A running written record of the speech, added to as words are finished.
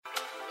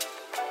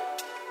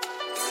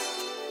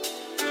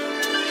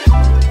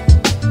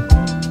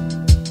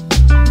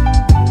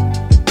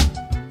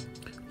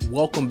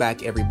Welcome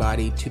back,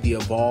 everybody, to the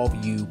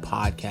Evolve You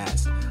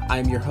podcast. I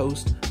am your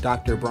host,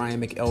 Dr.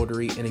 Brian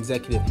McElderry, an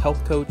executive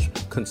health coach,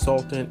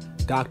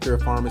 consultant, doctor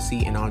of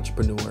pharmacy, and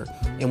entrepreneur.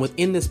 And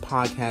within this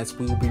podcast,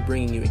 we will be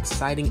bringing you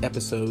exciting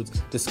episodes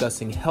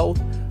discussing health,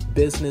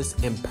 business,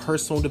 and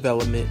personal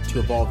development to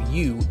evolve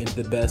you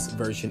into the best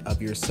version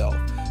of yourself.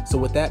 So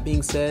with that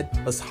being said,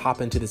 let's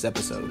hop into this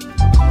episode.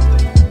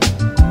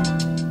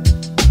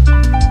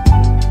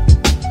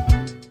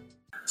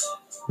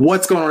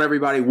 What's going on,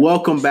 everybody?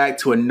 Welcome back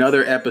to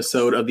another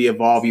episode of the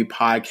Evolve You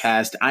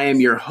podcast. I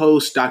am your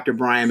host, Dr.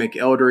 Brian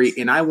McElderry,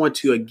 and I want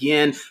to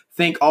again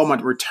thank all my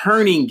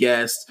returning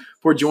guests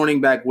for joining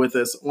back with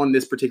us on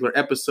this particular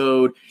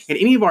episode. And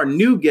any of our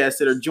new guests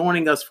that are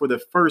joining us for the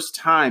first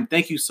time,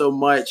 thank you so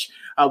much.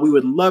 We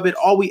would love it.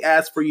 All we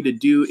ask for you to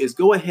do is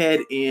go ahead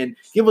and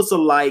give us a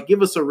like,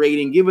 give us a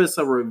rating, give us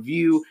a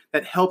review.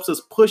 That helps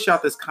us push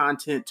out this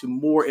content to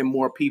more and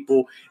more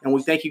people. And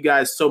we thank you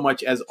guys so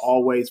much, as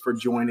always, for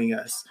joining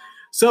us.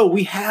 So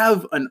we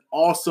have an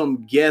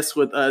awesome guest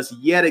with us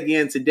yet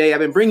again today. I've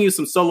been bringing you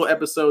some solo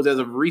episodes as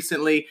of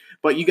recently,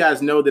 but you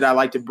guys know that I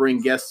like to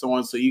bring guests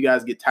on, so you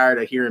guys get tired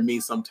of hearing me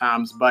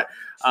sometimes. But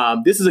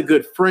this is a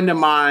good friend of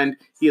mine.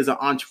 He is an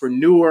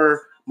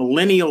entrepreneur,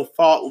 millennial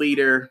thought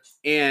leader,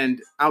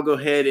 and I'll go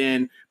ahead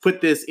and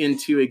put this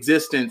into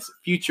existence,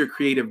 future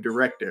creative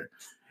director.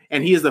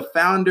 And he is the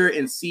founder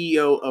and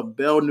CEO of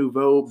Belle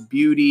Nouveau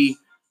Beauty,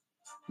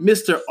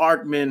 Mr.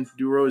 Arkman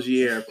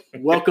Durozier.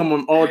 Welcome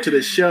them all to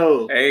the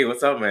show. Hey,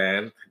 what's up,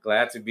 man?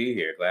 Glad to be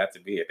here.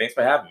 Thanks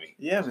for having me.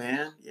 Yeah,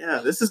 man. Yeah,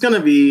 this is going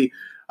to be,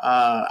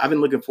 I've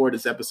been looking forward to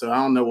this episode. I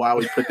don't know why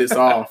we put this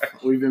off.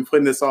 We've been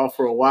putting this off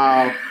for a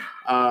while.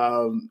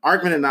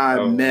 Arkman and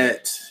I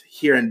met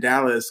here in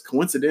Dallas.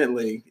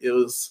 Coincidentally, it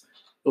was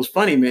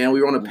funny, man.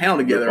 We were on a panel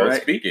together, we're both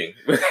right? Speaking.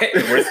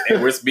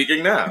 we're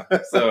speaking now.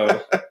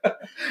 So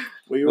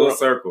we were full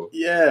circle.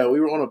 Yeah, we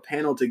were on a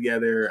panel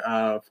together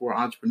for an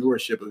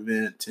entrepreneurship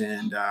event,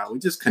 and we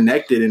just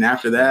connected. And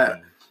after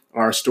that,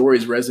 our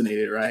stories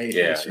resonated, right?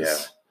 It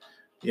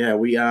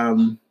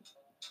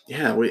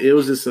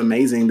was just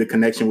amazing, the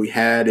connection we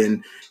had,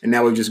 and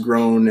now we've just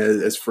grown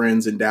as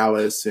friends in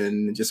Dallas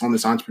and just on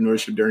this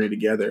entrepreneurship journey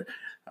together,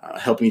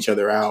 helping each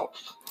other out.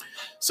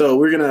 So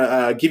we're going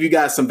to give you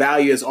guys some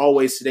value, as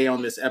always, today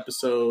on this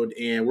episode,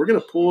 and we're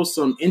going to pull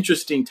some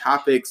interesting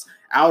topics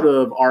out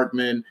of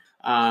Arkman.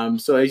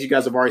 So as you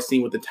guys have already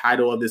seen with the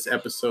title of this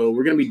episode,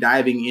 we're going to be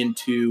diving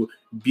into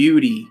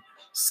beauty,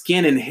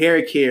 skin and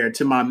hair care.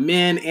 To my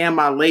men and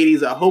my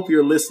ladies, I hope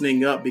you're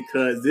listening up,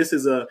 because this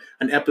is an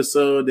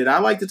episode that I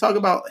like to talk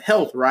about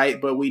health, right?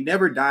 But we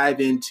never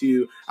dive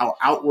into our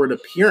outward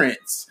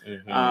appearance.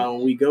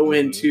 We go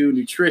into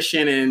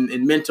nutrition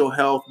and mental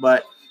health,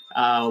 but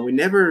we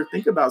never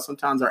think about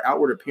sometimes our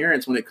outward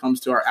appearance when it comes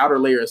to our outer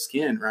layer of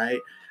skin,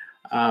 right?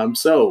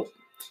 So,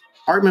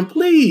 Arkman,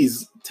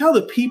 please tell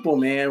the people,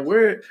 man,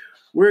 where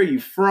are you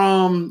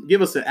from?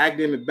 Give us an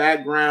academic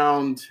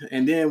background,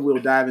 and then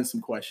we'll dive in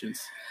some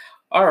questions.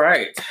 All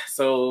right.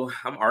 So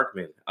I'm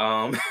Arkman.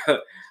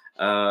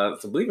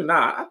 So believe it or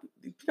not, I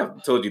think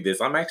I've told you this.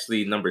 I'm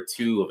actually number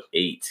 2 of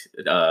 8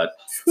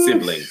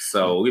 siblings.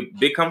 So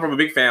we come from a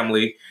big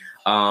family.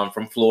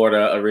 From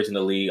Florida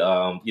originally,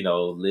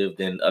 lived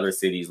in other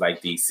cities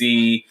like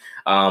DC,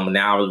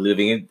 now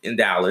living in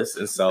Dallas.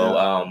 And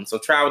so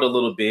traveled a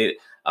little bit,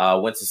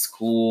 went to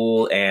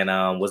school and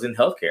was in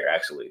healthcare,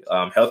 actually.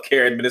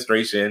 Healthcare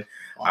administration.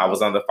 Wow. I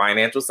was on the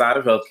financial side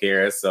of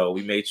healthcare. So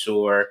we made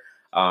sure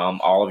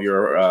all of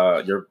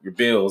your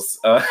bills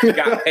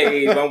got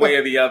paid one way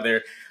or the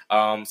other.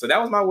 So that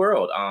was my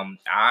world.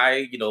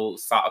 I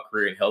sought a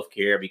career in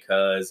healthcare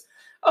because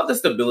of the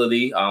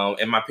stability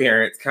and my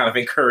parents kind of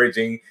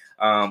encouraging,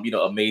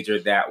 a major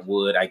that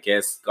would, I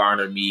guess,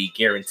 garner me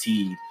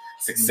guaranteed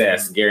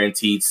success,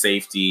 guaranteed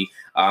safety.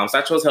 So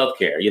I chose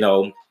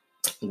healthcare,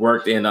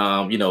 worked in,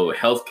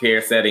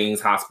 healthcare settings,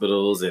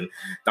 hospitals and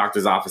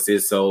doctor's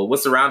offices. So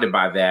was surrounded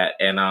by that.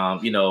 And,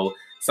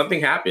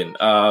 something happened,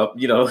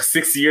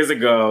 6 years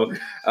ago.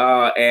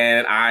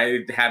 And I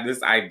had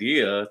this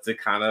idea to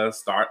kind of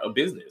start a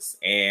business,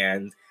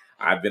 and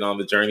I've been on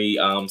the journey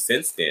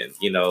since then.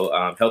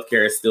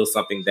 Healthcare is still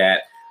something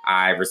that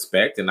I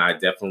respect and I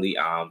definitely,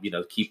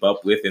 keep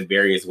up with in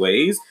various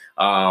ways.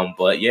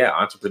 But yeah,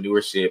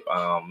 entrepreneurship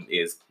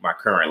is my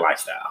current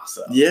lifestyle.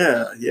 So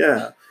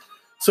Yeah.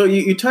 So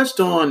you touched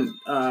on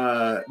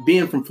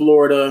being from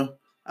Florida,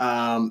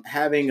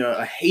 having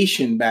a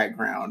Haitian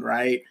background,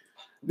 right?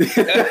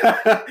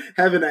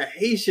 Having a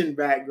Haitian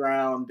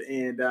background,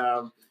 and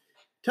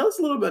tell us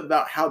a little bit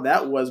about how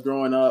that was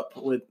growing up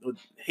with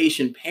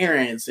Haitian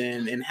parents,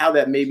 and how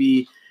that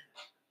maybe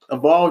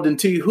evolved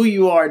into who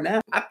you are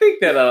now. I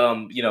think that,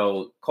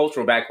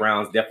 cultural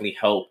backgrounds definitely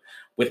help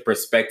with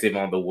perspective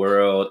on the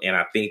world. And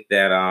I think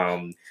that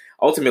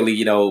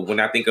ultimately, when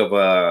I think of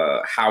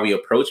how we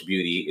approach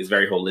beauty is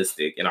very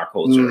holistic in our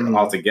culture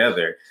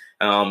altogether.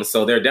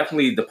 So there are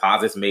definitely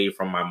deposits made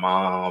from my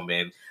mom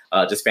and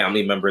just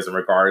family members in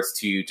regards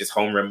to just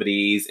home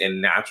remedies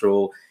and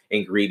natural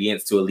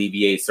ingredients to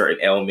alleviate certain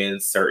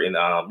ailments, certain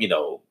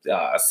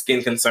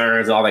skin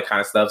concerns, all that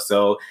kind of stuff.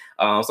 So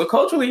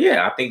culturally,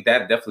 yeah, I think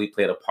that definitely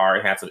played a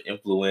part, had some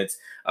influence,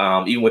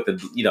 even with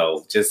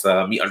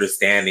the me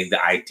understanding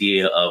the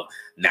idea of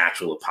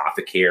natural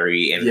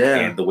apothecary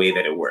and the way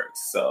that it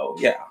works. So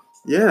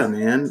yeah,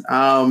 man.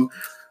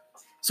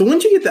 So when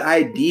did you get the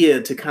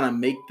idea to kind of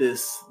make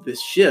this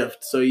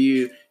shift? So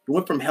you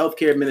went from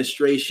healthcare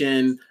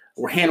administration,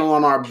 we're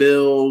handling our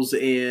bills,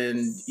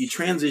 and you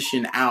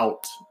transition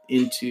out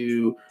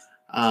into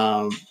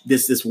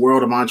this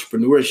world of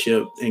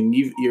entrepreneurship, and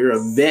you're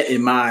a vet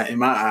in my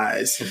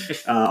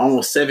eyes.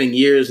 Almost 7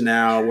 years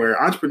now, where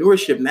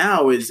entrepreneurship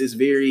now is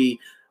very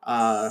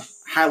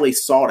highly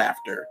sought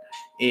after,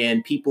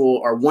 and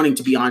people are wanting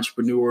to be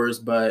entrepreneurs.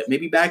 But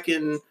maybe back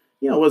in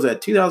what was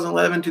that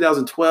 2011,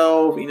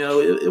 2012?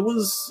 It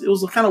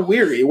was kind of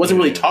weary. It wasn't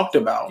really talked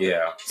about.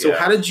 Yeah. So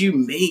how did you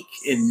make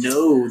and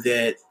know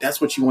that that's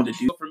what you want to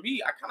do? So for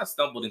me, I kind of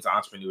stumbled into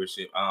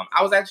entrepreneurship.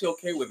 I was actually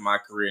okay with my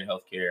career in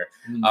healthcare.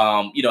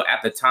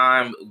 At the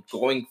time,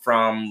 going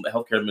from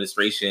healthcare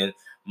administration,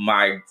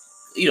 my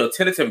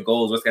tentative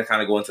goals was going to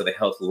kind of go into the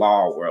health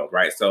law world,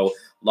 right? So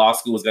law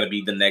school was going to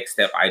be the next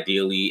step,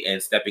 ideally,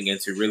 and stepping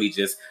into really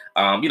just,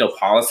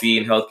 policy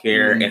in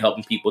healthcare and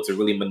helping people to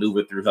really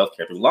maneuver through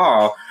healthcare through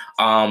law.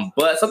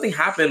 But something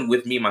happened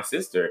with me and my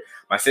sister.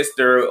 My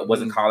sister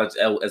was in college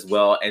as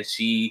well, and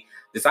she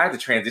decided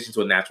to transition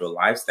to a natural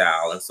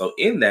lifestyle. And so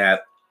in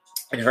that,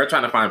 and her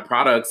trying to find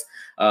products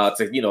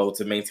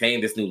to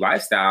maintain this new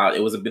lifestyle, it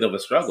was a bit of a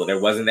struggle.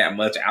 There wasn't that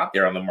much out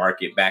there on the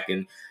market back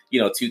in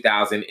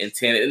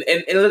 2010.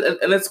 And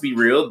let's be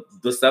real,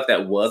 the stuff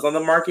that was on the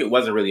market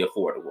wasn't really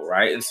affordable,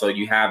 right? And so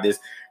you have this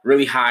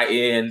really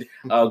high-end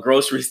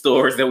grocery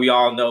stores that we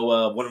all know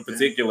of, one in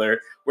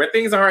particular, where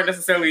things aren't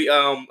necessarily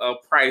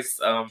priced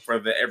for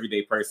the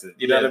everyday person.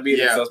 You know what I mean?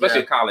 Yeah, so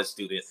especially a college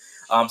student.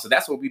 So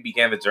that's where we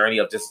began the journey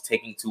of just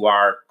taking to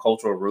our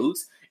cultural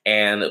roots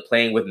and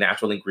playing with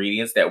natural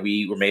ingredients that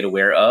we were made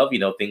aware of,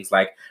 things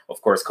like, of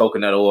course,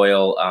 coconut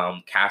oil,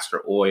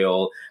 castor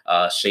oil,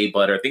 shea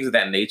butter, things of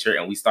that nature.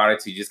 And we started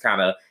to just kind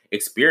of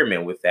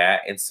experiment with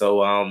that. And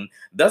so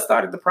thus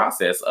started the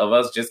process of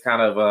us just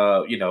kind of,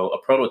 a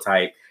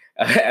prototype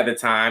at the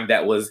time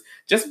that was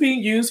just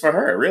being used for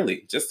her,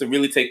 really, just to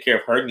really take care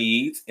of her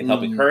needs and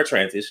helping her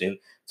transition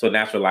to a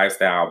natural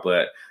lifestyle.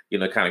 But,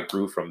 kind of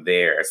grew from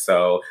there.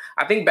 So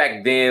I think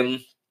back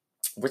then,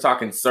 we're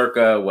talking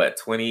circa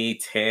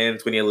 2010,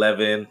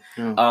 2011.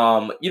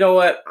 You know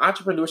what?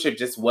 Entrepreneurship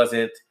just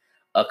wasn't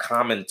a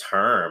common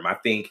term. I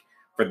think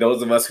for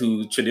those of us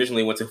who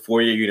traditionally went to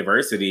four-year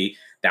university,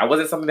 that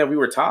wasn't something that we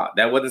were taught.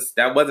 That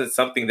wasn't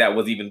something that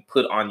was even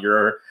put on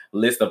your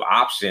list of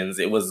options.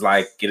 It was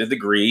like, get a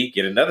degree,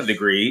 get another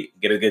degree,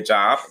 get a good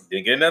job,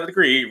 then get another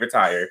degree,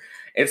 retire.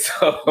 And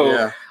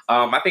so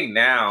I think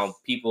now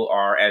people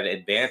are at an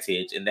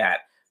advantage in that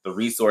the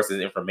resources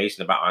and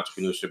information about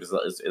entrepreneurship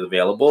is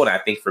available. And I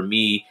think for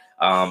me,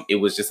 it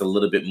was just a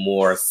little bit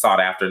more sought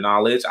after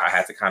knowledge. I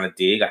had to kind of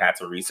dig, I had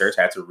to research,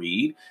 I had to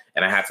read,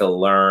 and I had to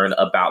learn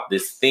about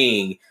this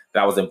thing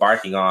that I was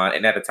embarking on.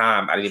 And at the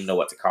time, I didn't even know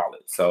what to call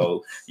it.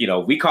 So,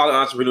 we call it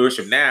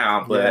entrepreneurship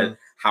now, but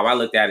how I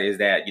looked at it is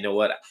that,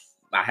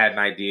 I had an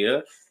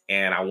idea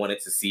and I wanted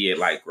to see it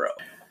grow.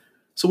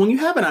 So when you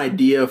have an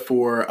idea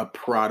for a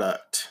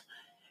product,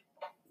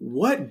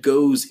 what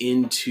goes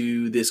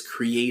into this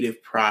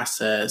creative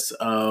process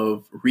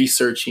of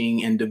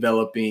researching and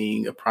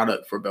developing a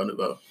product for Belle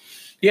Nouveau?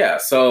 Yeah,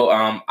 so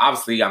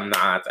obviously I'm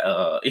not,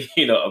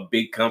 a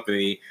big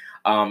company,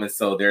 and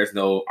so there's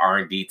no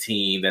R&D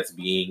team that's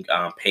being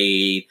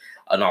paid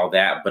and all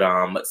that.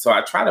 But so I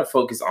try to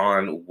focus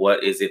on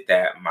what is it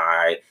that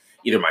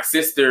either my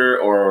sister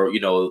or,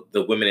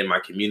 the women in my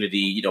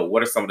community,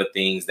 what are some of the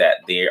things that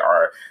they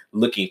are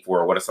looking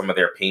for? What are some of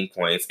their pain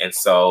points? And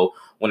so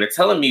when they're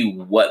telling me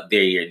what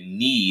they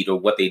need or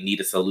what they need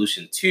a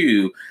solution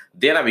to,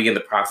 then I begin the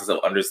process of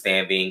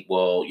understanding,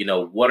 well,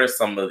 what are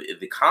some of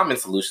the common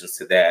solutions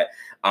to that?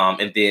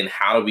 And then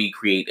how do we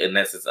create, in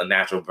essence, a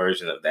natural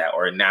version of that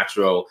or a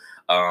natural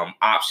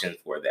option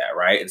for that,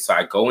 right? And so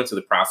I go into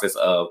the process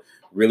of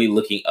really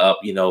looking up,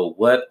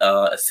 what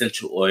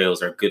essential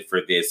oils are good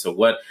for this, or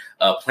what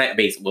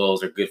plant-based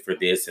oils are good for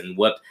this, and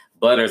what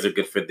butters are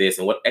good for this,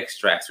 and what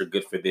extracts are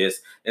good for this.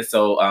 And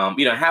so,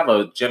 I have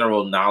a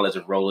general knowledge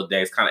of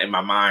Rolodex kind of in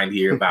my mind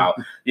here about,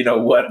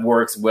 what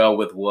works well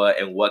with what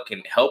and what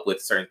can help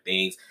with certain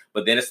things.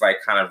 But then it's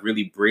kind of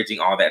really bridging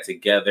all that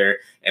together.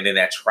 And then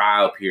that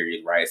trial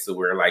period, right? So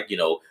we're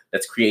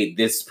let's create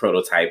this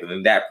prototype and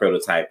then that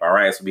prototype. All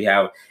right. So we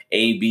have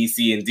A, B,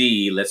 C, and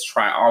D. Let's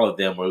try all of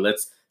them, or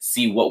let's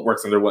see what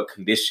works under what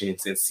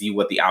conditions and see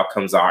what the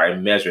outcomes are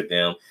and measure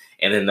them.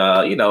 And then,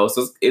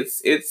 so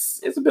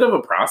it's a bit of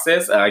a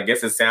process. I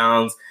guess it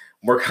sounds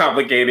more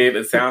complicated.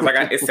 It sounds like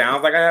I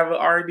have an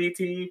R&D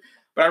team,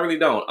 but I really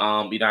don't.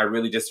 I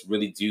really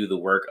do the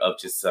work of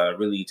just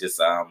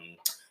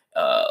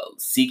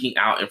seeking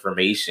out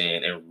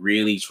information and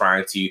really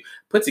trying to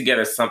put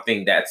together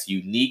something that's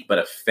unique but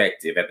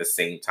effective at the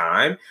same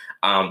time.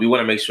 We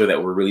want to make sure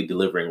that we're really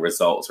delivering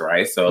results,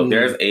 right? So if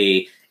there's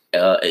a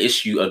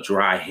issue of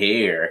dry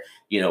hair,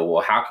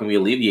 well, how can we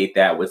alleviate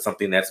that with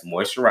something that's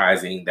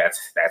moisturizing,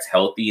 that's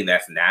healthy, and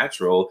that's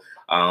natural?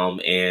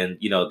 And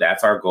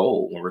that's our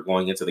goal when we're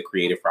going into the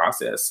creative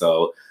process.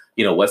 So,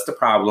 what's the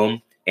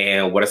problem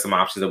and what are some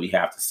options that we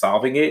have to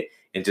solving it,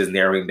 and just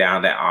narrowing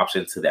down that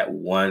option to that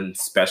one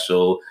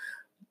special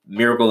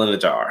miracle in a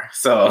jar.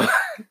 So,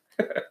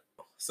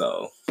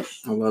 I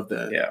love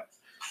that. Yeah.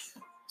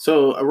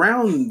 So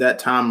around that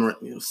time,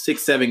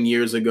 6-7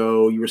 years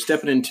ago, you were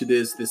stepping into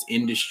this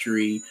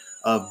industry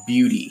of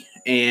beauty,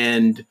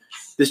 and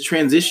this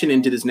transition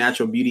into this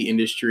natural beauty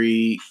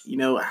industry.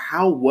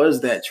 How was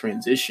that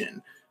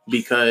transition?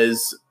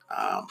 Because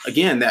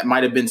again, that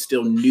might have been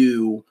still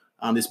new.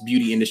 This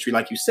beauty industry,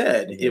 like you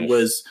said, it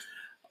was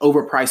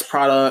overpriced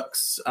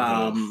products.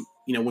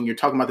 When you're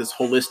talking about this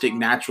holistic,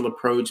 natural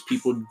approach,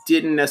 people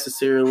didn't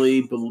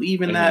necessarily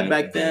believe in that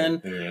back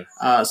then.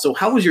 So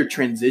how was your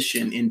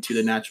transition into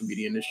the natural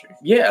beauty industry?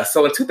 Yeah.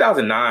 So in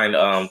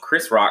 2009,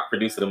 Chris Rock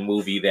produced a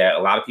movie that a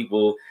lot of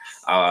people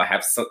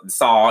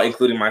saw,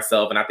 including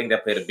myself. And I think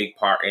that played a big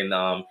part in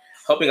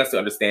helping us to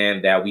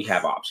understand that we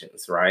have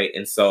options, right?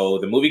 And so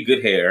the movie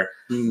Good Hair,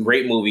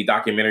 great movie,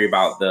 documentary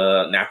about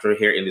the natural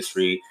hair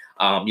industry.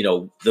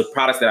 The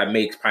products that I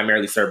make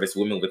primarily service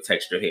women with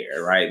textured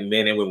hair, right?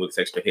 Men and women with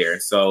textured hair.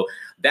 And so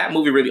that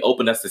movie really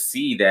opened us to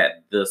see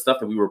that the stuff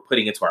that we were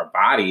putting into our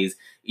bodies,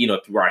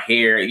 through our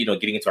hair,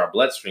 getting into our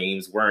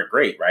bloodstreams weren't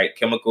great, right?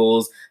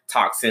 Chemicals,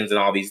 toxins, and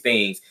all these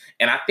things.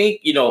 And I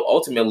think,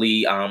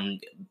 ultimately,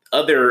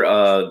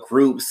 other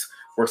groups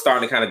we're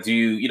starting to kind of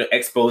do,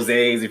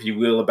 exposés, if you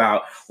will,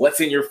 about what's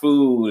in your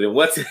food and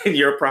what's in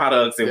your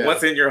products and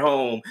what's in your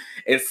home.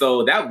 And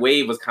so that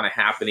wave was kind of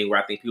happening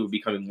where I think people were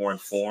becoming more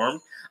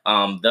informed,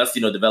 thus,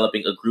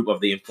 developing a group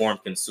of the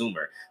informed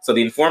consumer. So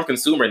the informed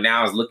consumer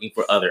now is looking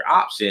for other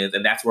options.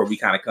 And that's where we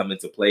kind of come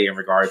into play in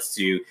regards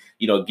to,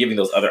 giving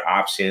those other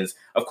options.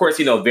 Of course,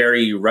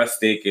 very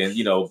rustic and,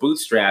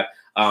 bootstrap.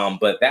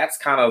 But that's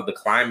kind of the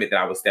climate that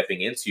I was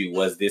stepping into,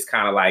 was this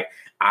kind of like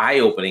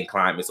eye-opening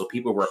climate. So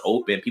people were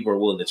open, people were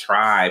willing to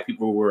try,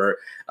 people were,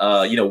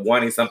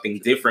 wanting something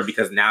different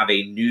because now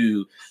they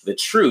knew the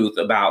truth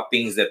about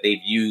things that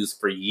they've used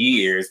for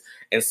years.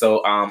 And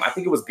so I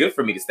think it was good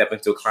for me to step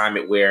into a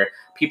climate where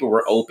people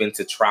were open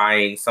to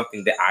trying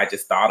something that I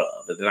just thought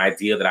of, an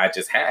idea that I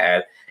just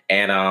had.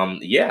 And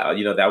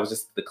that was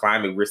just the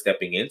climate we're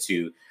stepping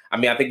into. I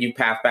mean, I think you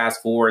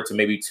fast forward to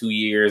maybe 2-3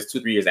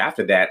 years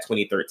after that,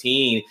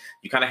 2013,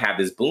 you kind of have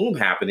this boom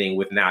happening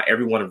with now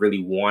everyone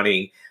really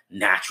wanting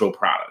natural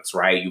products,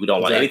 right? You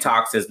don't want any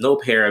toxins, no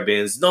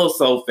parabens, no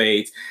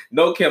sulfates,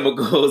 no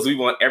chemicals. We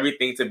want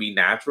everything to be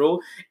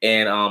natural.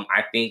 And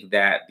I think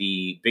that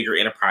the bigger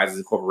enterprises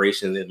and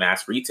corporations in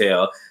mass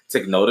retail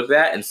took note of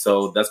that. And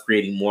so thus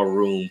creating more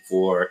room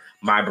for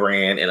my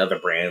brand and other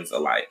brands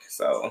alike.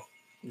 So,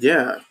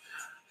 yeah.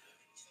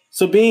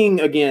 So being,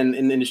 again,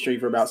 in the industry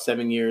for about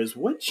 7 years,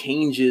 what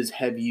changes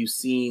have you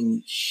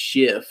seen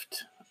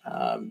shift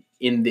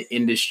in the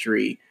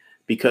industry?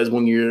 Because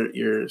when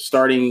you're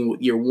starting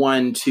year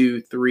 1,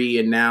 2, 3,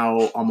 and now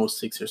almost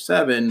 6 or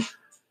 7,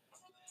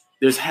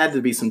 there's had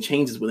to be some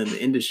changes within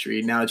the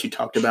industry. Now that you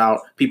talked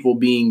about people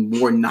being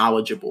more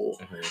knowledgeable,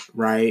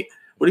 right?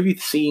 What have you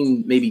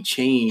seen maybe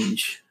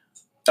change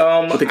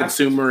with the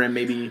consumer and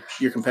maybe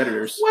your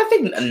competitors? Well, I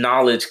think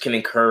knowledge can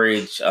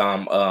encourage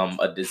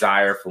a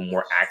desire for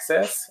more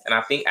access. And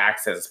I think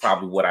access is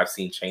probably what I've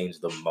seen change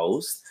the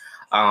most.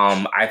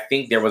 I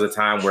think there was a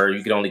time where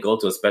you could only go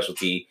to a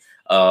specialty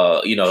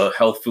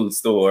health food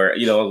store,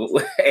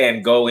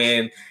 and go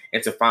in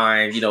and to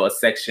find, a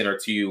section or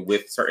two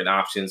with certain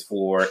options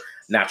for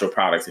natural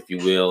products, if you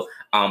will.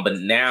 But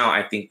now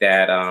I think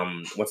that,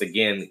 once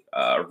again,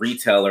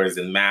 retailers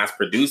and mass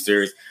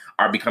producers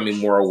are becoming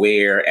more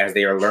aware as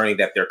they are learning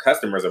that their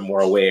customers are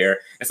more aware.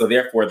 And so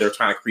therefore they're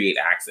trying to create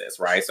access,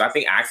 right? So I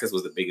think access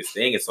was the biggest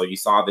thing. And so you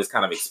saw this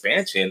kind of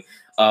expansion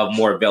of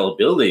more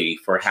availability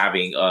for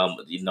having,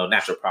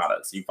 natural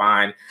products. You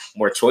find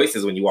more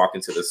choices when you walk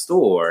into the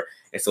store.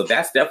 And so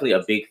that's definitely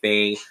a big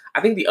thing.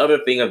 I think the other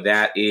thing of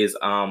that is,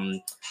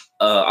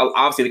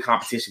 obviously the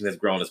competition has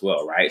grown as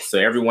well, right? So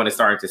everyone is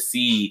starting to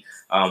see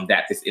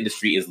that this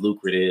industry is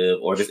lucrative,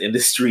 or this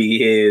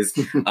industry is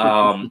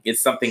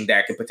it's something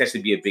that could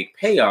potentially be a big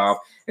payoff.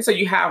 And so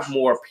you have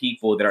more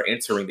people that are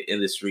entering the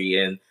industry.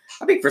 And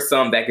I think for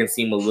some that can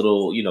seem a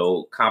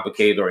little,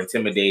 complicated or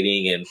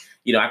intimidating. And,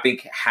 I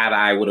think had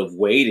I would have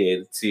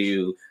waited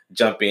to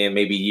jump in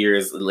maybe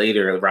years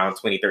later, around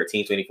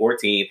 2013,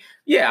 2014,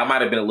 I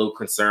might have been a little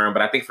concerned.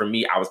 But I think for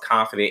me, I was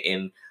confident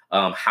in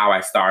how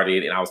I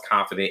started, and I was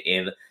confident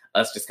in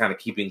us just kind of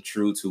keeping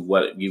true to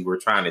what we were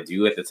trying to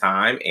do at the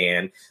time,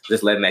 and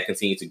just letting that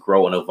continue to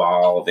grow and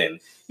evolve and,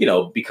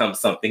 become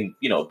something,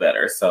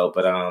 better. So,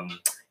 but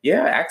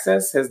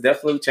access has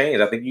definitely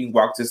changed. I think you can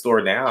walk to the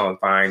store now and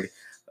find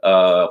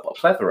a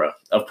plethora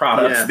of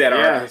products that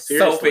are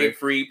seriously.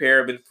 sulfate-free,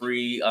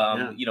 paraben-free,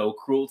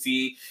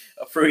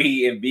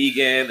 cruelty-free and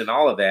vegan and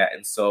all of that.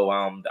 And so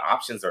the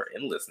options are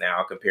endless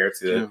now compared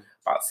to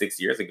about 6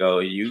 years ago.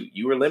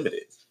 You were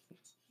limited.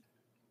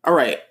 All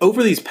right.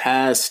 Over these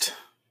past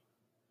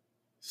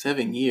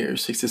 7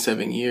 years, 6 to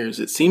 7 years,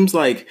 it seems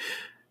like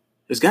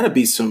there's got to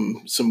be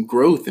some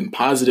growth and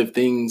positive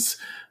things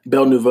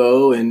Belle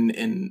Nouveau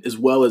and as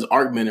well as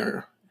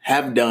Artman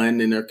have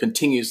done and are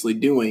continuously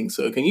doing.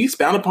 So can you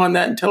expound upon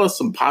that and tell us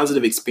some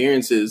positive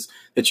experiences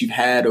that you've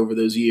had over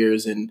those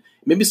years and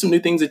maybe some new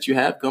things that you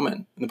have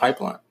coming in the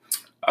pipeline?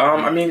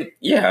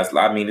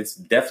 It's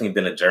definitely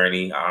been a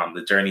journey.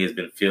 The journey has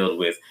been filled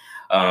with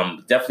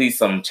definitely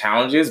some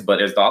challenges, but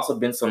there's also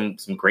been some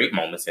great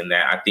moments in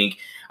that. I think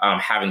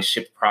having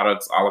shipped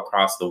products all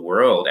across the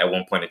world at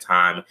one point in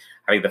time,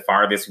 I think the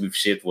farthest we've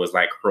shipped was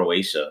like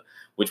Croatia,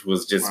 which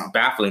was just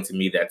baffling to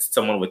me that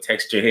someone with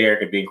textured hair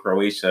could be in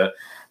Croatia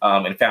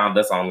and found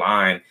us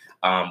online.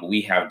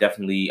 We have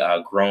definitely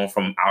grown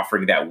from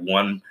offering that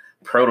one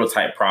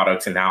prototype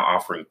product to now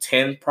offering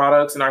 10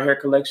 products in our hair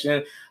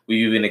collection.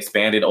 We've even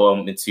expanded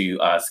into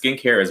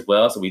skincare as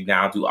well. So we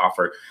now do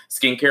offer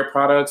skincare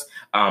products.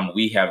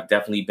 We have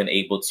definitely been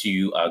able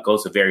to go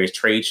to various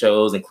trade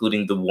shows,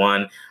 including the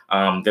one,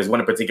 there's one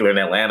in particular in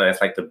Atlanta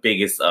that's like the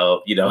biggest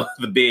of,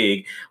 the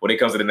big when it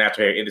comes to the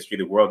natural hair industry,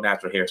 the World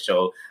Natural Hair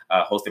Show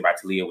hosted by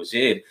Talia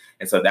Wajid.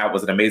 And so that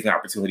was an amazing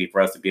opportunity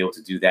for us to be able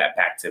to do that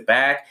back to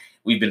back.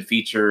 We've been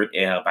featured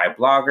by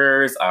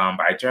bloggers,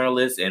 by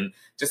journalists, and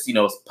just,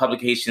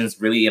 publications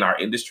really in our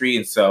industry.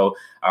 And so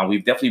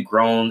we've definitely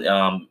grown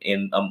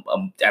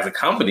as a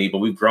company, but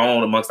we've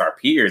grown amongst our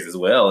peers as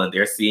well. And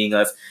they're seeing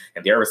us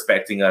and they're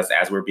respecting us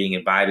as we're being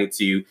invited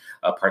to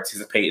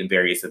participate in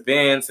various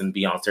events and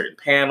be on certain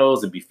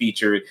panels and be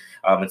featured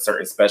in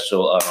certain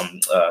special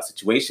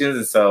situations.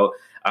 And so,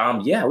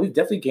 we've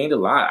definitely gained a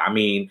lot. I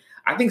mean,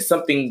 I think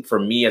something for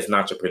me as an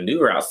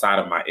entrepreneur outside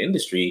of my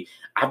industry,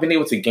 I've been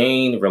able to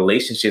gain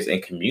relationships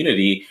and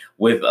community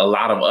with a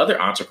lot of other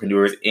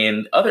entrepreneurs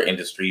in other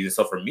industries. And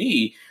so for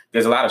me,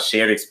 there's a lot of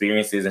shared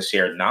experiences and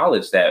shared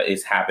knowledge that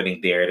is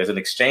happening there. There's an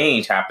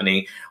exchange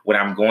happening when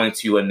I'm going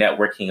to a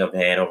networking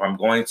event or if I'm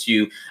going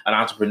to an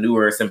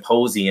entrepreneur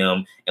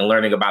symposium and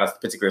learning about a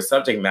particular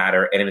subject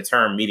matter and in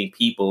turn meeting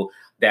people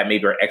that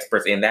maybe are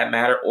experts in that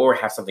matter or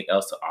have something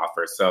else to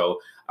offer. So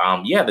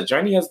the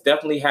journey has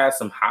definitely had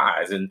some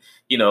highs. And,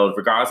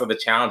 regardless of the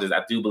challenges,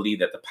 I do believe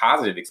that the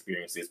positive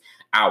experiences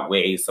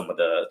outweigh some of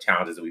the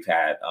challenges that we've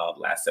had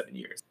the last 7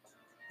 years.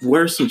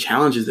 What are some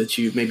challenges that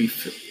you've maybe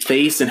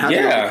faced and how do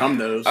you overcome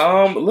those?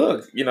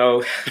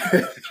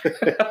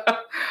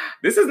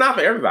 This is not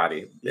for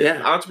everybody. Yeah.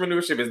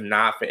 Entrepreneurship is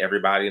not for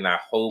everybody. And I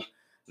hope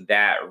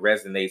that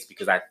resonates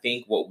because I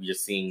think what we're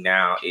seeing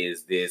now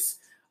is this,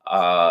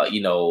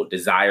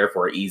 desire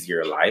for an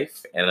easier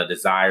life and a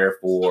desire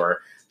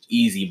for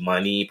easy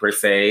money per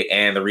se.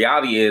 And the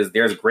reality is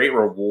there's great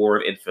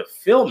reward and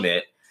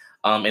fulfillment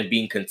and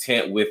being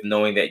content with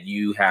knowing that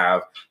you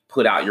have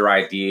put out your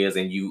ideas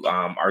and you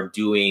are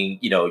doing,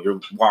 you're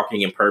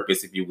walking in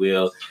purpose, if you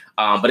will.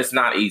 But it's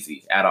not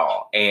easy at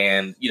all.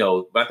 And,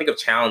 when I think of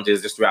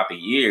challenges just throughout the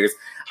years,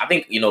 I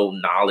think,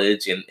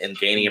 knowledge and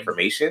gaining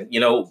information,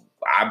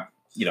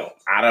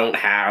 I don't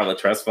have a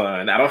trust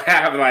fund. I don't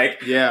have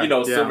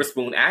silver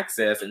spoon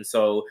access. And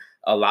so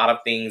a lot of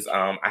things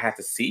I had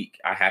to seek.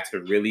 I had to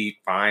really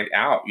find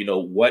out,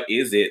 what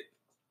is it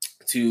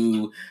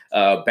to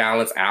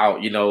balance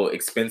out,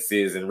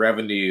 expenses and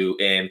revenue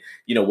and,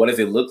 what does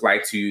it look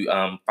like to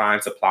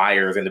find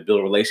suppliers and to build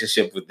a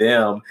relationship with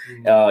them?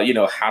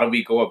 How do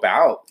we go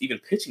about even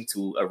pitching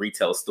to a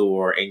retail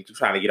store and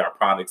trying to get our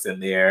products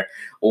in there?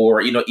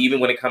 Or, even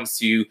when it comes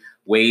to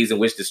ways in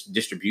which this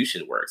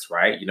distribution works,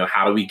 right?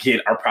 How do we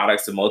get our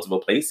products to multiple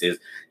places?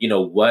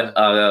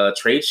 What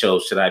trade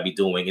shows should I be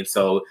doing? And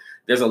so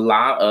there's a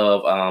lot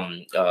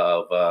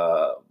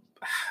of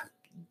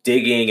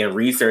digging and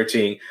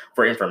researching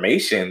for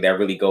information that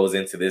really goes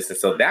into this. And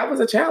so that was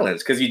a challenge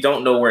because you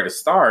don't know where to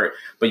start,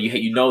 but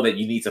you know that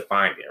you need to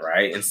find it,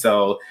 right? And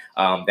so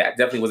that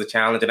definitely was a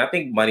challenge. And I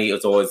think money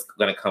is always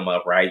going to come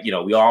up, right?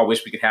 We all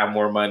wish we could have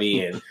more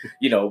money and,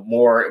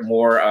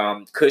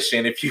 more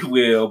cushion, if you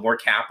will, more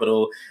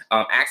capital.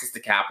 Access to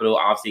capital,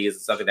 obviously,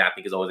 is something that I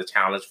think is always a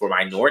challenge for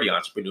minority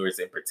entrepreneurs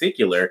in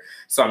particular.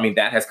 So,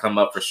 that has come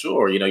up for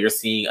sure. You're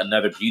seeing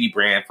another beauty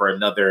brand for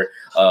another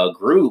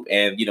group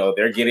and,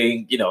 they're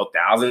getting,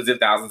 thousands and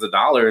thousands of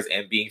dollars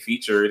and being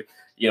featured,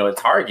 in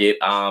Target.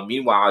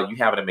 Meanwhile, you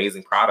have an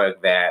amazing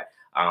product that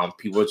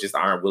people just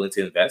aren't willing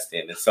to invest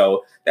in. And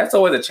so that's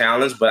always a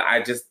challenge, but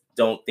I just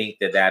don't think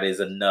that is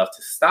enough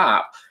to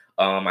stop.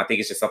 I think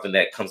it's just something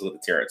that comes with the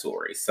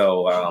territory.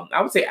 So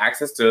I would say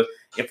access to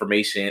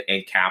information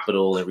and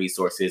capital and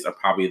resources are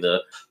probably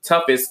the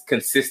toughest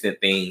consistent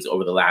things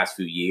over the last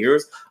few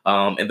years.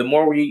 And the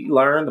more we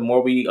learn, the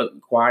more we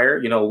acquire,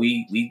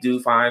 we do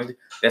find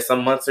that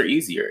some months are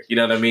easier. You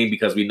know what I mean?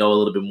 Because we know a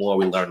little bit more,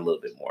 we learn a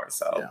little bit more.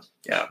 So,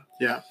 yeah.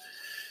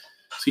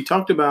 So you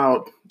talked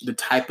about the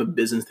type of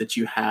business that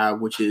you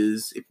have, which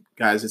is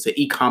guys, it's an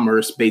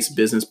e-commerce based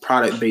business,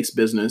 product based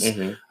business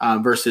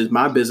versus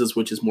my business,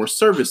 which is more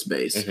service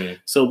based.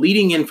 So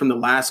leading in from the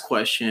last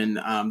question,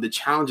 the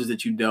challenges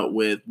that you dealt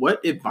with,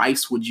 what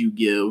advice would you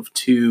give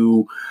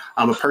to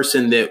a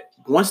person that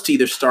wants to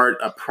either start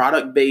a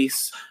product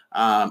based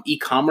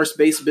e-commerce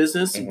based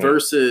business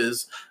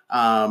versus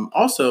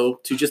also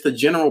to just a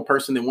general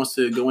person that wants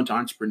to go into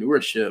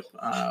entrepreneurship,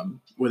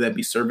 whether that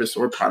be service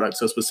or product?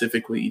 So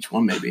specifically each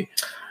one maybe.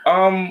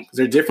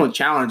 There are different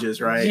challenges,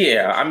 right?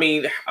 Yeah. I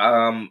mean,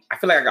 I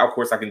feel like, of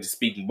course, I can just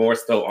speak more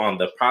so on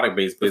the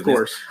product-based business. Of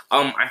course.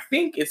 I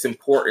think it's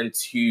important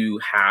to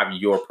have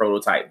your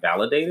prototype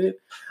validated.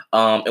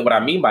 And what I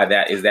mean by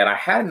that is that I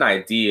had an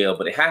idea,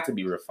 but it had to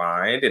be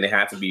refined and it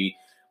had to be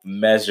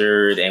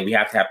measured, and we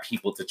have to have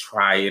people to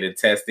try it and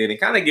test it and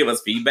kind of give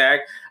us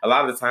feedback. A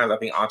lot of the times I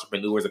think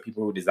entrepreneurs or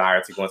people who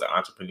desire to go into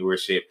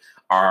entrepreneurship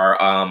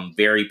are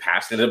very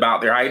passionate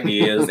about their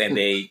ideas and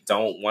they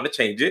don't want to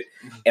change it.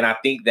 And I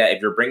think that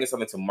if you're bringing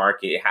something to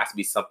market, it has to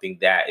be something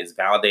that is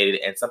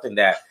validated and something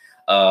that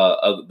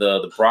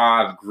the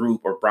broad group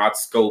or broad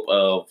scope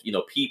of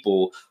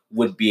people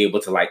would be able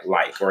to like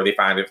or they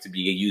find it to be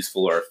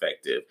useful or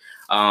effective.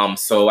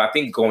 So I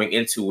think going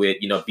into it,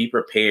 be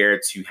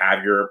prepared to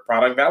have your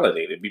product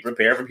validated. Be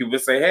prepared for people to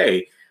say,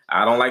 hey,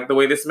 I don't like the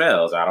way this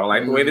smells. Or I don't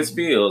like the way this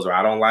feels. Or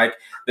I don't like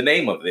the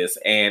name of this.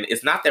 And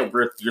it's not that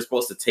you're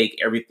supposed to take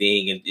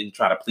everything and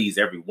try to please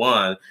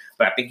everyone.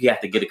 But I think you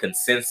have to get a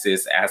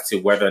consensus as to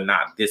whether or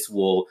not this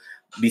will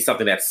be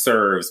something that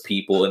serves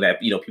people and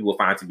that people will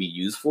find to be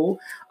useful.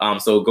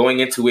 So going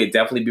into it,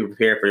 definitely be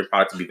prepared for your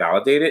product to be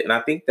validated. And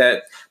I think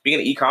that being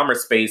in the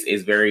e-commerce space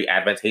is very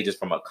advantageous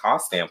from a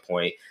cost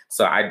standpoint.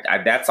 So I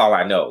that's all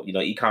I know.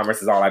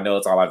 E-commerce is all I know.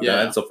 It's all I've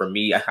done. So for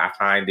me, I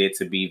find it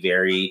to be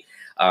very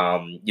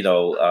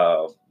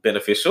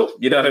beneficial.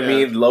 You know what I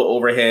mean? Low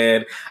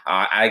overhead.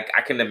 I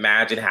can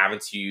imagine having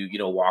to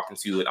walk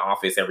into an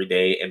office every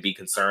day and be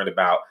concerned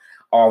about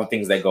all the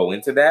things that go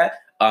into that.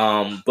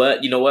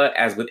 But you know what?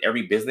 As with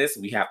every business,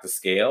 we have to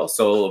scale.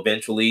 So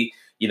eventually,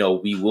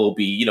 we will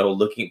be,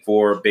 looking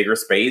for bigger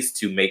space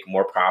to make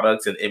more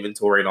products and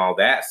inventory and all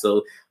that.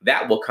 So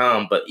that will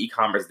come. But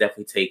e-commerce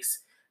definitely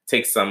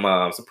takes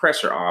some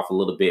pressure off a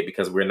little bit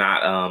because we're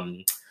not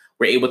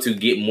we're able to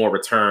get more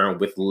return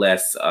with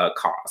less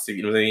cost.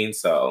 You know what I mean?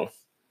 So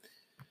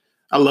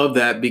I love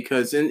that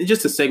because, and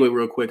just to segue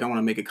real quick, I want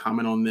to make a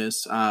comment on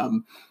this.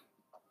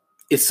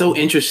 It's so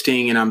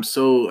interesting, and I'm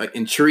so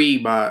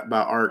intrigued by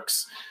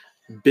ARC's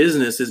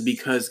business is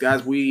because,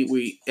 guys,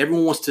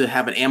 everyone wants to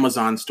have an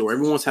Amazon store.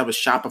 Everyone wants to have a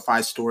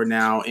Shopify store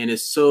now, and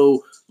it's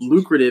so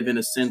lucrative in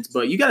a sense.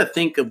 But you got to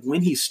think of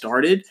when he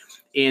started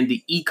and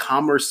the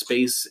e-commerce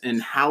space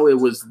and how it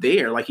was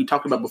there. Like he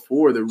talked about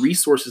before, the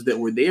resources that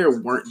were there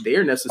weren't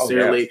there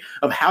necessarily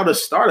of how to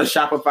start a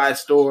Shopify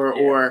store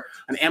or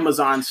an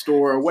Amazon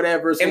store or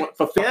whatever. So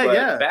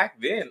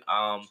back then,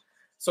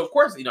 so of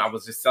course, I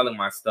was just selling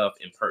my stuff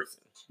in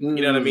person. You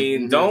know what I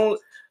mean? The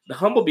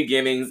humble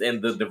beginnings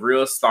and the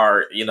real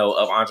start,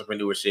 of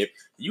entrepreneurship,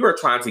 you are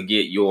trying to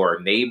get your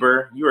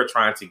neighbor, you are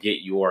trying to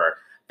get your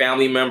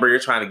family member, you're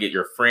trying to get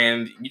your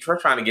friend, you're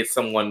trying to get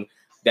someone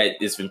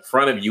that is in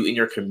front of you in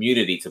your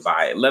community to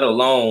buy it, let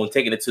alone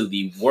taking it to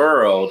the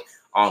world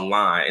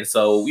online. And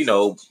so,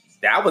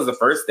 that was the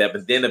first step.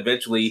 And then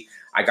eventually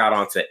I got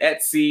onto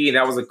Etsy, and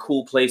that was a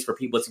cool place for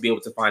people to be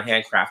able to find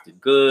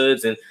handcrafted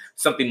goods and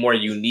something more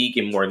unique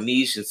and more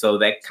niche. And so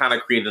that kind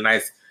of created a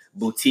nice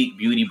boutique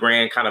beauty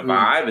brand kind of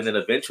vibe. And then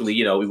eventually,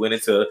 we went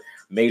into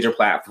major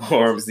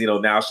platforms,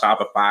 now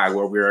Shopify,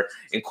 where we're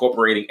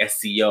incorporating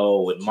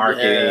SEO and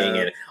marketing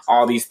and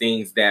all these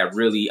things that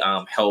really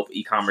help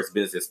e-commerce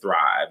business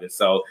thrive. And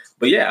so,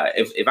 but yeah,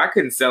 if I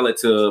couldn't sell it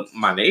to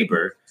my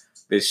neighbor,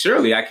 then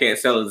surely I can't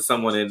sell it to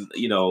someone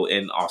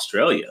in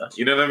Australia.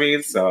 You know what I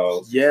mean?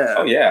 So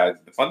the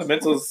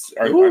fundamentals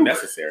are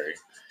necessary.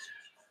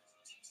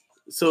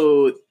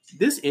 So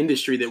this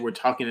industry that we're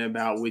talking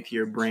about with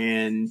your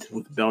brand,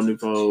 with Belle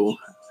Nouveau,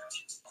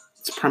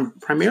 it's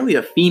primarily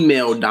a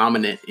female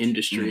dominant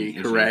industry,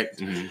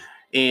 correct?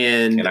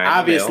 And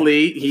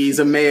obviously he's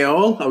a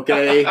male.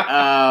 Okay.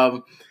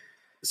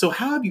 So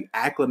how have you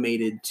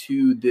acclimated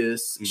to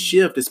this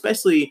shift,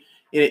 especially,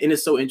 and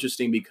it's so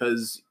interesting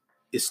because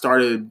it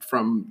started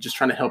from just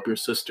trying to help your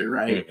sister,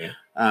 right?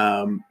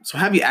 So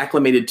have you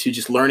acclimated to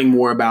just learning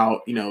more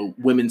about,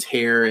 women's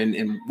hair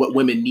and what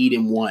women need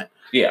and want?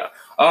 Yeah.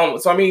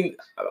 So, I mean,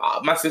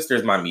 my sister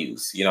is my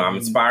muse. I'm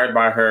inspired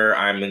by her.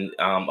 I'm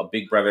a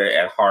big brother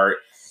at heart.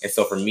 And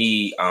so for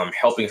me,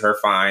 helping her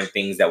find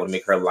things that would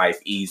make her life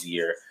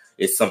easier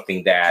is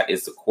something that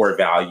is a core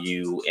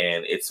value.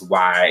 And it's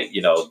why,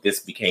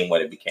 this became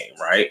what it became,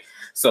 right?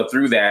 So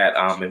through that,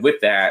 and with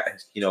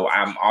that,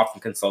 I'm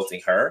often consulting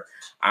her.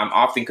 I'm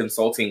often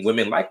consulting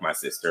women like my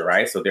sister,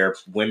 right? So there are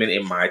women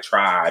in my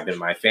tribe, in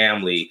my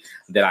family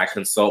that I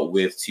consult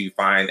with to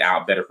find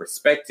out better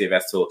perspective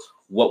as to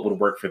what would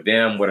work for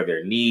them, what are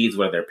their needs,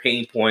 what are their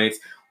pain points,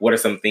 what are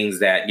some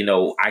things that, you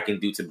know, I can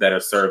do to better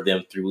serve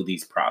them through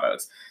these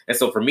products. And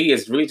so for me,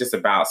 it's really just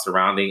about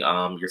surrounding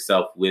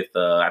yourself with,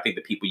 I think,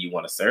 the people you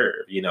want to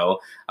serve. You know,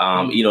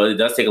 it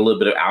does take a little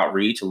bit of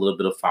outreach, a little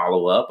bit of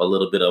follow up, a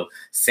little bit of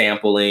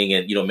sampling,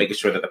 and, you know, making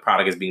sure that the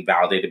product is being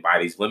validated by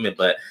these women.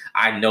 But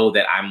I know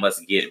that I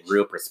must get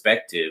real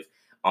perspective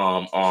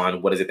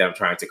on what is it that I'm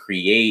trying to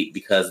create,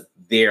 because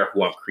they're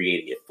who I'm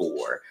creating it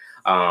for.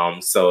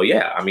 So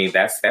yeah, I mean,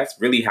 that's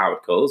really how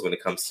it goes when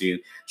it comes to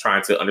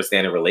trying to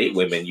understand and relate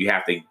women. You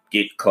have to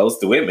get close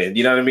to women,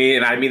 you know what I mean?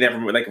 And I mean that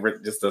from like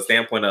just a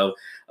standpoint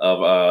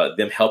of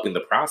them helping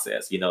the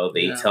process. You know,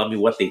 they tell me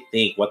what they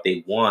think, what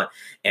they want,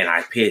 and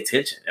I pay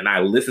attention and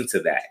I listen to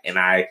that, and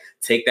I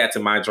take that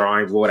to my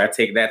drawing board. I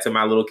take that to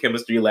my little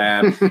chemistry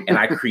lab and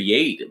I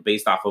create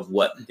based off of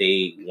what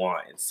they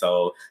want. And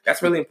so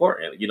that's really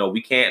important. You know,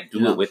 we can't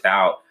do it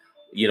without,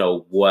 you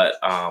know, what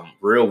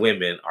real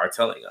women are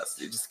telling us.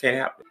 It just can't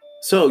happen.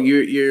 So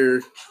you're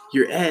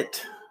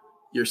at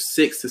your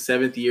 6th to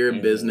 7th year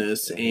of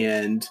business,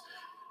 and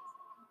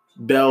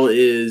Belle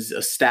is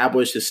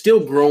established, is still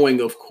growing,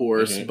 of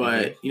course,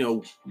 but you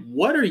know,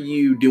 what are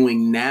you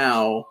doing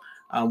now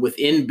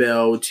within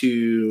Belle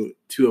to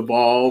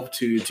evolve,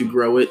 to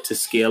grow it, to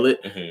scale it?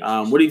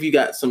 What have you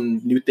got, some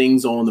new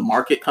things on the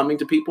market coming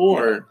to people,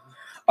 or?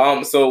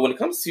 So when it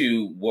comes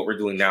to what we're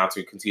doing now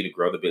to continue to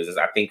grow the business,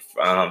 I think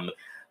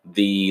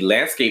the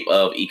landscape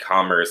of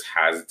e-commerce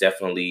has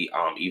definitely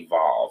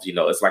evolved. You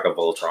know, it's like a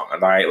Voltron,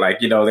 right? Like,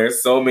 you know,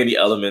 there's so many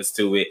elements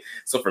to it.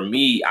 So for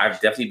me,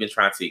 I've definitely been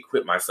trying to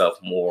equip myself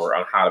more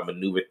on how to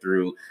maneuver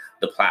through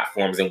the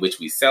platforms in which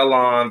we sell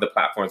on, the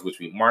platforms which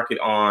we market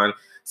on.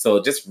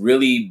 So just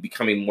really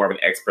becoming more of an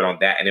expert on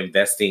that and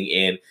investing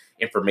in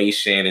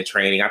information and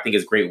training. I think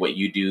is great what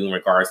you do in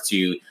regards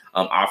to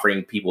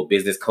offering people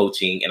business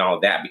coaching and all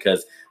of that,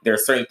 because there are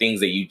certain things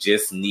that you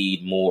just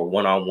need more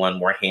one-on-one,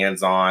 more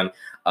hands-on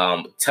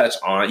touch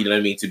on, you know what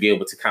I mean, to be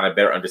able to kind of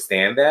better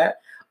understand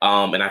that.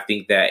 And I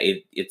think that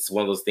it's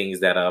one of those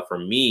things that for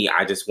me,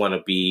 I just want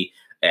to be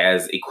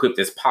as equipped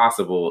as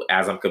possible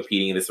as I'm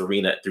competing in this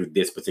arena through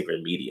this particular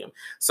medium.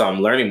 So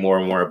I'm learning more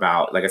and more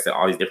about, like I said,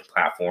 all these different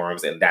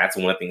platforms. And that's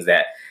one of the things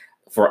that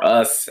for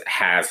us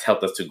has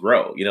helped us to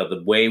grow. You know,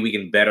 the way we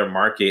can better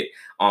market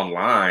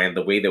online,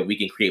 the way that we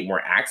can create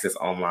more access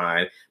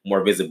online,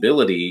 more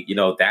visibility, you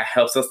know, that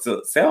helps us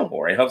to sell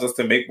more. It helps us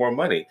to make more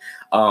money.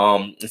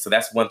 So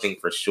that's one thing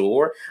for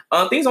sure.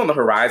 Things on the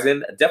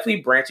horizon,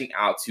 definitely branching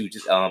out to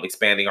just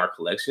expanding our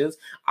collections.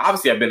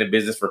 Obviously, I've been in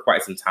business for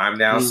quite some time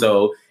now.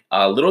 So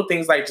little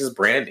things like just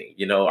branding,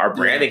 you know, our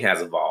branding has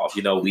evolved.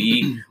 You know,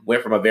 we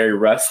went from a very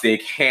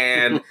rustic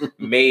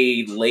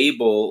handmade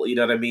label, you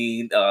know what I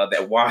mean,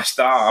 that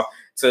washed off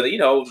to, you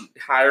know,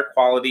 higher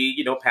quality,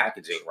 you know,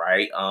 packaging,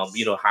 right?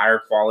 You know, higher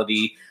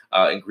quality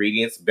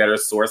ingredients, better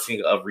sourcing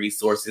of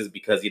resources,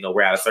 because, you know,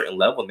 we're at a certain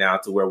level now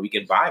to where we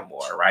can buy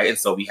more, right? And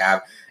so we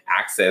have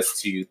access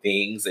to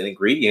things and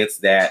ingredients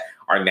that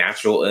are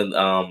natural and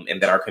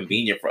that are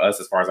convenient for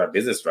us as far as our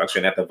business structure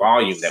and at the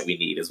volume that we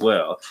need as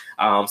well.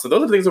 So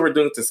those are the things that we're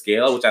doing to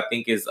scale, which I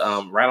think is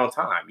right on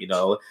time. You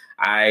know,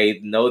 I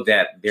know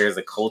that there's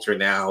a culture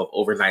now of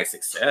overnight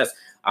success.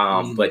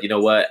 But you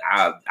know what?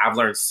 I've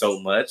learned so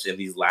much in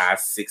these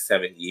last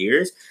 6-7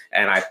 years.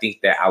 And I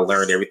think that I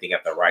learned everything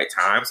at the right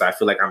time. So I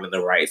feel like I'm in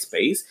the right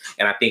space.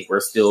 And I think we're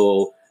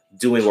still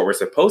doing what we're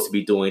supposed to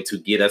be doing to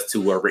get us to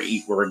where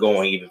we're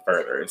going even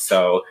further. And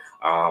so,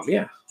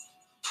 yeah.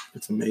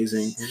 It's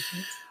amazing.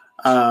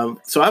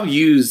 So I've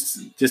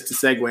used, just to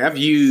segue, I've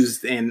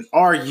used and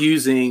are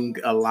using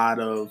a lot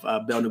of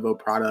Belle Nouveau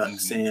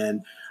products,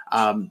 and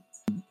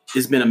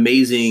it's been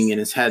amazing,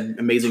 and it's had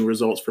amazing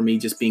results for me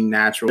just being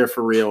natural. They're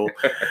for real.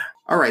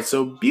 All right.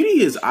 So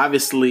beauty is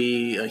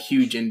obviously a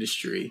huge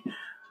industry.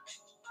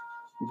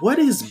 What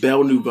is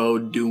Belle Nouveau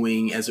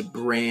doing as a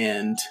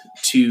brand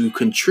to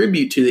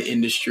contribute to the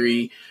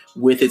industry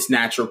with its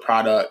natural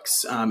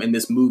products and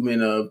this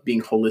movement of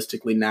being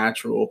holistically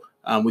natural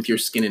with your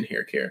skin and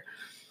hair care?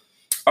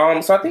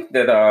 So I think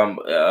that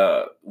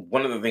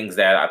one of the things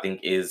that I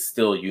think is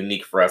still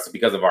unique for us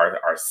because of our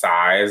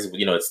size,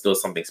 you know, it's still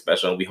something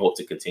special, and we hope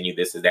to continue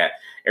this, is that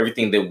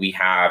everything that we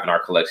have in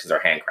our collections are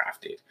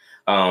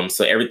handcrafted.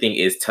 So everything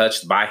is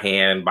touched by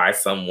hand by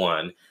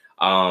someone,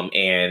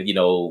 and, you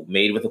know,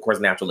 made with, of course,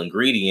 natural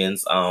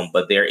ingredients.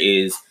 But there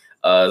is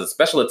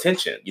special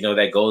attention, you know,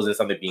 that goes in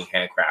something being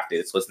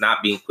handcrafted. So it's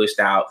not being pushed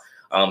out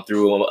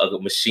through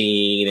a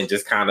machine and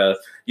just kind of,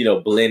 you know,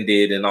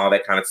 blended and all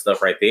that kind of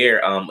stuff right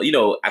there. You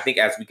know, I think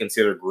as we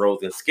consider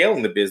growth and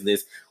scaling the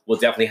business, we'll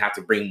definitely have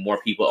to bring more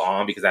people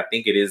on, because I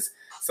think it is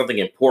something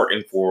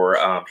important for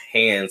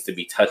hands to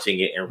be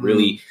touching it and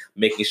really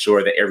making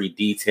sure that every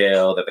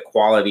detail, that the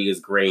quality is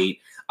great.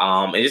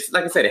 And just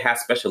like I said, it has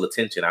special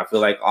attention. I feel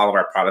like all of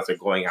our products are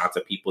going out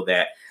to people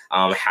that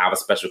have a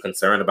special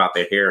concern about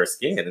their hair or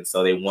skin. And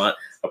so they want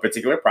a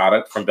particular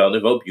product from Belle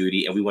Nouveau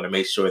Beauty, and we want to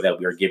make sure that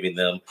we are giving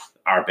them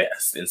our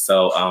best. And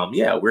so,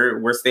 yeah,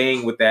 we're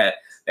staying with that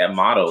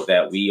motto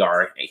that we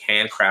are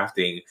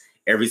handcrafting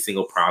every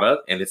single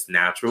product, and it's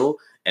natural,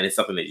 and it's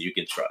something that you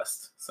can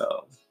trust.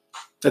 So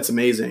that's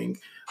amazing.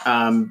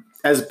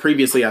 As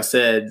previously I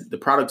said, the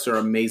products are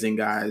amazing,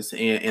 guys,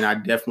 and I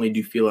definitely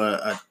do feel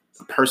a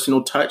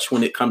personal touch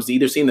when it comes to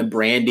either seeing the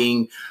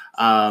branding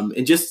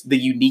and just the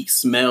unique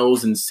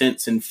smells and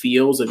scents and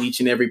feels of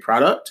each and every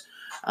product,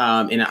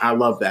 and I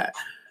love that.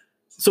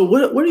 So,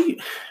 what do you?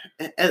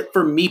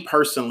 For me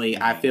personally,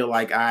 I feel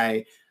like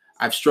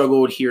I've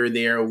struggled here or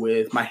there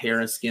with my hair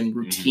and skin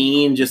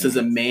routine, just as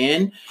a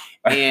man.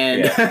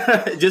 And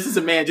just as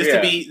a man, just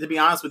to be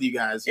honest with you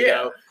guys, you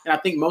know, and I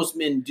think most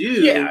men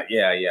do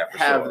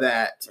have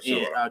that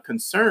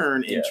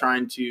concern in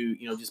trying to,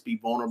 you know, just be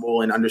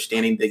vulnerable and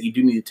understanding that you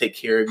do need to take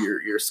care of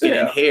your skin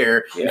and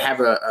hair and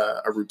have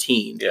a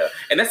routine. Yeah.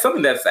 And that's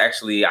something that's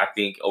actually, I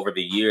think, over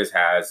the years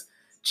has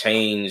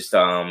changed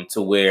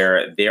to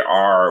where there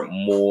are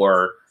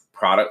more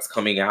products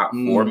coming out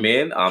for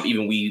men.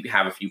 Even we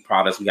have a few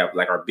products. We have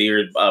like our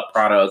beard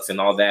products and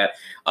all that.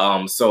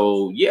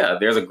 So yeah,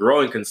 there's a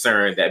growing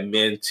concern that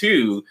men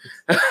too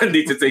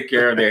need to take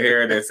care of their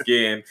hair and their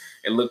skin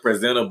and look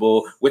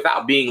presentable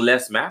without being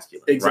less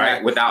masculine,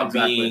 right? Without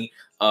being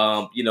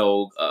made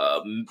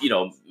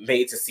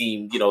to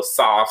seem,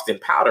 soft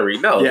and powdery.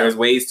 No, there's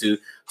ways to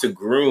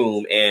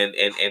groom and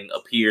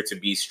appear to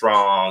be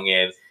strong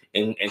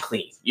and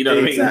clean. You know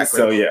what I mean?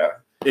 So yeah.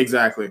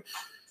 Exactly.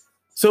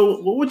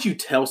 So what would you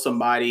tell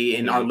somebody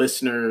and our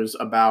listeners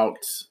about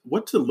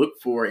what to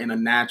look for in a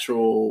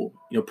natural,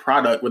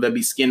 product, whether it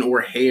be skin or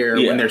hair,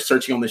 when they're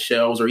searching on the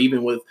shelves or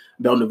even with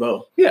Belle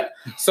Nouveau? Yeah.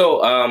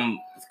 So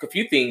a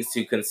few things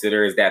to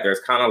consider is that there's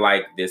kind of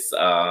like this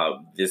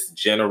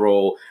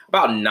general,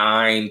 about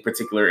 9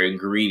 particular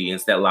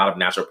ingredients that a lot of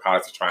natural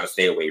products are trying to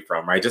stay away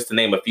from, right? Just to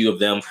name a few of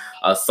them,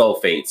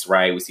 sulfates,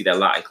 right? We see that a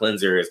lot in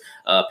cleansers,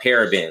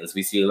 parabens.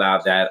 We see a lot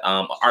of that,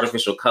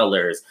 artificial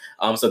colors.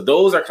 So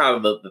those are kind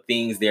of the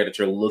things there that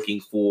you're looking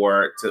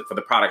for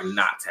the product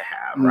not to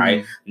have,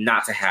 right?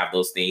 Not to have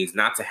those things,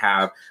 not to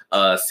have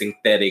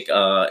synthetic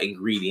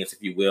ingredients,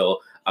 if you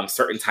will.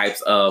 Certain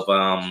types of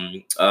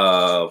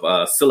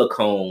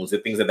silicones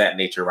and things of that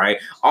nature, right?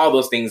 All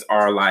those things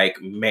are like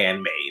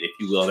man-made, if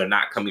you will. They're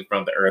not coming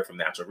from the earth, from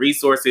natural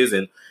resources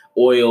and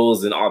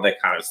oils and all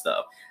that kind of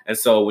stuff. And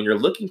so when you're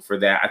looking for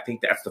that, I think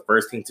that's the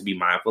first thing to be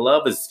mindful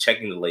of is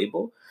checking the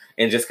label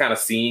and just kind of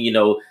seeing,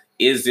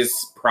 is this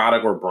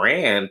product or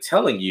brand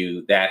telling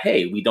you that,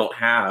 hey, we don't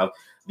have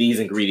these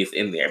ingredients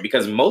in there?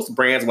 Because most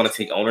brands want to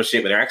take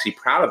ownership and they're actually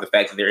proud of the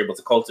fact that they're able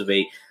to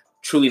cultivate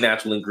truly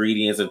natural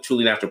ingredients and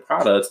truly natural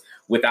products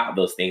without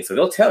those things. So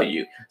they'll tell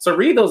you. So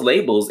read those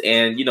labels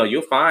and,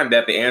 you'll find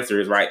that the answer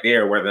is right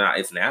there, whether or not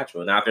it's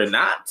natural. Now, if they're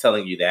not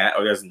telling you that,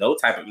 or there's no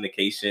type of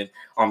indication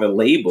on the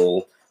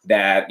label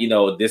that,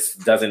 this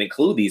doesn't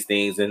include these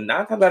things, and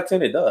 9 times out of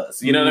 10 it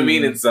does. You know what I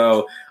mean? And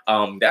so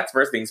that's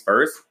first things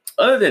first.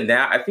 Other than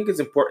that, I think it's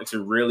important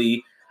to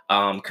really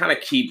kind of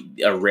keep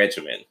a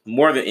regimen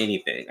more than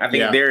anything. I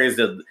think there is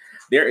a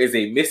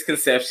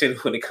misconception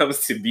when it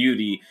comes to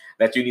beauty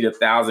that you need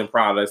 1,000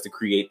 products to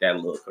create that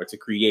look or to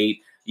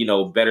create,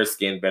 better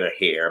skin, better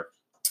hair.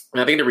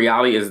 And I think the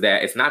reality is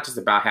that it's not just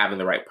about having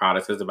the right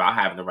products. It's about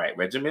having the right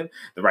regimen,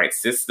 the right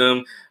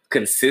system,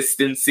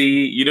 consistency,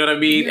 you know what I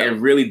mean? Yeah. And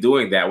really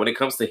doing that. When it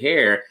comes to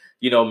hair,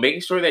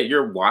 making sure that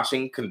you're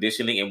washing,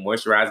 conditioning, and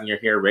moisturizing your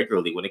hair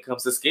regularly. When it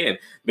comes to skin,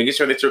 making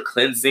sure that you're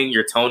cleansing,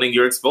 you're toning,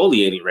 you're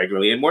exfoliating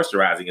regularly and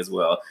moisturizing as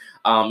well.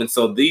 And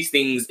so these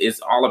things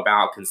is all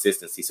about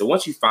consistency. So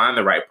once you find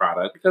the right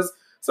product, because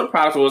some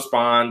products will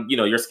respond,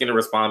 your skin will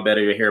respond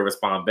better, your hair will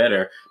respond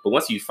better. But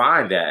once you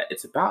find that,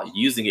 it's about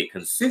using it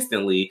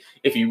consistently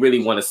if you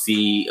really want to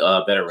see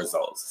better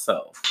results.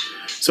 So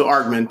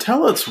Arkman,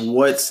 tell us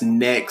what's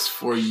next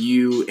for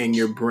you and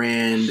your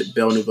brand,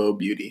 Belle Nouveau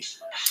Beauty.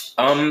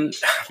 Man,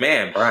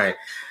 Brian,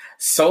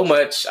 so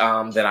much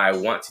that I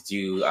want to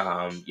do,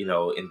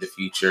 in the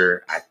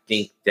future. I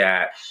think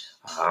that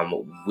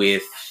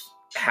with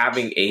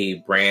having a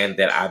brand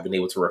that I've been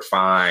able to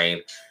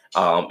refine,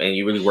 and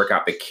you really work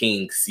out the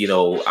kinks,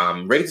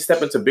 I'm ready to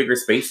step into bigger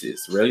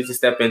spaces, ready to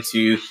step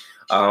into,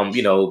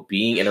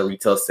 being in a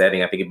retail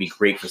setting. I think it'd be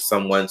great for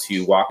someone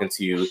to walk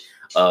into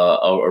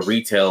a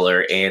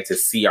retailer and to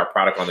see our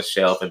product on the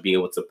shelf and be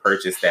able to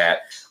purchase that.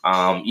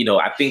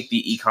 I think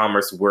the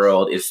e-commerce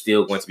world is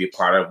still going to be a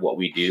part of what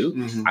we do.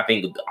 I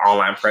think the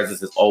online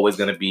presence is always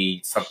going to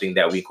be something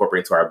that we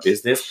incorporate into our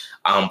business.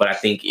 But I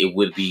think it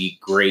would be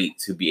great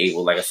to be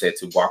able, like I said,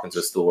 to walk into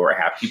a store or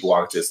have people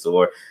walk into a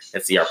store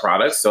and see our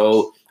products.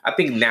 So I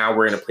think now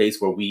we're in a place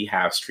where we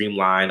have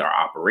streamlined our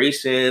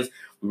operations.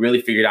 We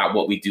really figured out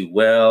what we do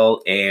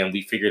well, and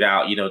we figured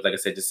out, like I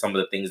said, just some of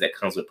the things that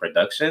comes with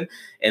production.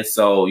 And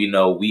so,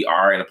 we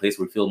are in a place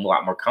where we feel a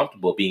lot more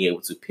comfortable being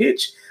able to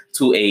pitch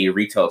to a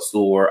retail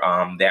store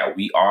that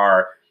we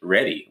are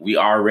ready. We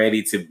are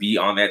ready to be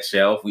on that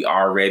shelf. We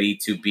are ready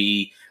to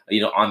be,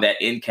 on that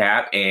end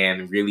cap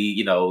and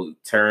really,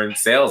 turn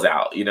sales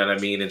out. You know what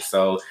I mean? And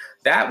so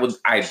that would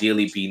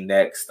ideally be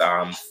next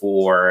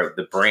for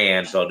the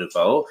brand Belle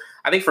Nouveau.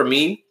 I think for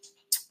me,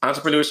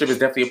 entrepreneurship is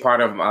definitely a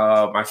part of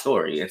my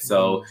story. And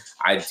so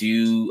I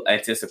do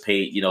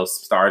anticipate,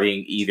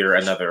 starting either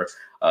another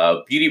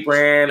beauty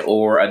brand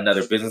or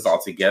another business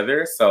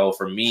altogether. So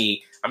for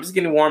me, I'm just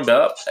getting warmed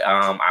up.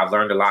 I've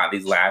learned a lot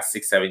these last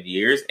 6-7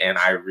 years, and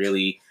I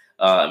really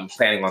am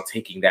planning on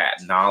taking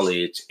that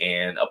knowledge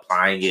and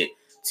applying it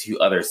to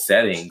other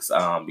settings,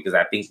 because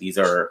I think these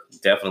are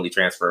definitely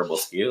transferable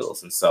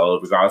skills. And so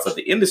regardless of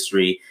the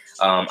industry,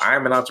 I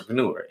am an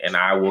entrepreneur, and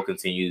I will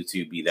continue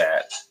to be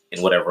that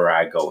in whatever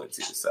I go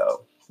into.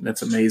 So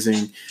that's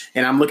amazing.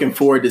 And I'm looking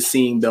forward to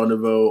seeing Belle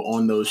Nouveau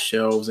on those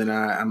shelves. And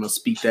I'm going to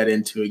speak that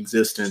into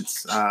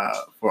existence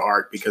for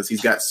Art, because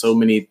he's got so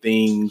many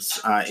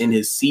things in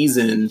his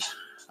season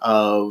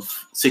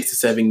of 6 to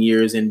 7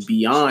 years and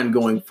beyond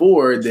going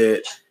forward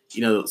that,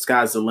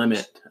 sky's the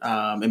limit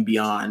and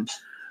beyond.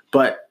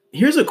 But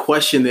here's a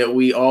question that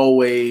we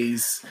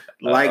always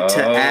like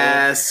to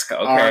ask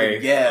our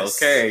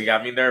guests. Okay, you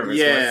got me nervous.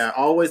 Yeah,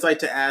 always like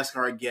to ask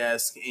our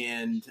guests.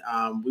 And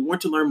we want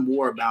to learn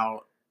more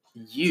about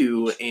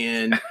you,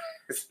 and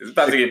it's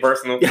about to get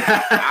personal.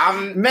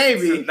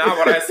 Maybe this is not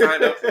what I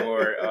signed up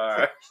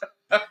for.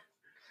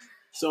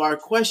 So our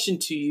question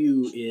to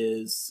you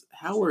is,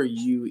 how are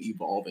you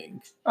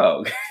evolving?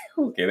 Oh,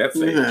 okay, that's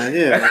it.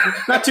 Yeah,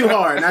 not too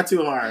hard.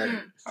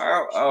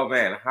 Oh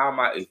man, how am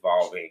I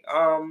evolving?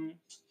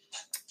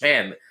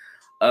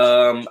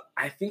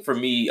 I think for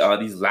me,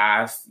 these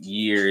last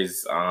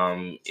years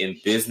in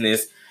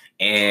business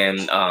and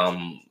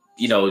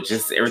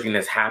just everything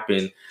that's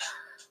happened,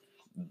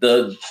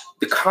 the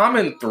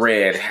common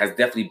thread has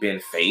definitely been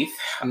faith.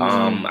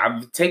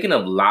 I've taken a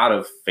lot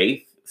of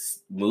faith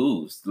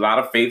moves, a lot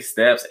of faith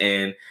steps,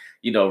 and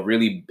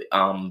really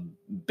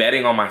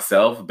betting on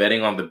myself,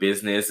 betting on the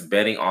business,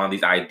 betting on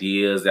these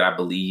ideas that I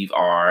believe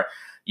are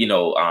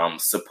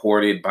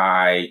supported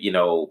by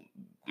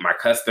my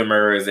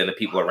customers and the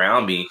people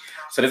around me.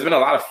 So there's been a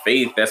lot of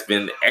faith that's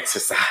been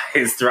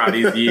exercised throughout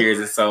these years.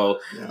 And so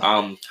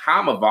how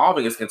I'm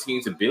evolving is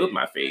continuing to build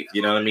my faith.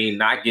 You know what I mean?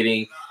 Not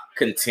getting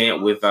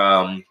content with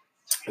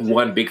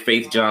one big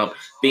faith jump,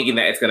 thinking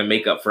that it's going to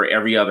make up for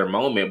every other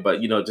moment,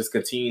 but just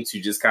continue to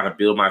just kind of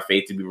build my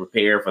faith to be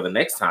prepared for the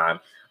next time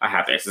I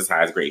have to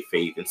exercise great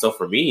faith. And so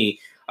for me,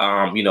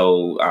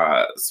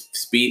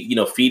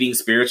 feeding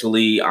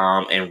spiritually,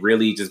 and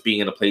really just being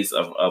in a place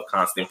of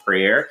constant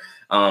prayer,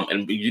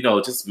 and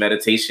just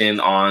meditation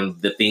on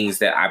the things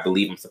that I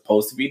believe I'm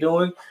supposed to be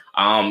doing,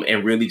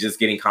 and really just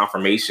getting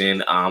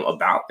confirmation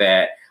about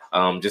that.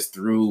 Just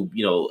through,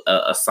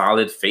 a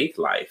solid faith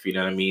life. You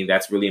know what I mean?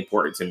 That's really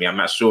important to me. I'm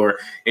not sure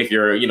if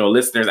your,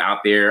 listeners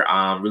out there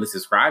really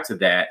subscribe to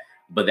that,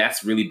 but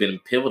that's really been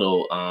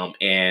pivotal.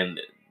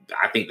 And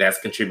I think that's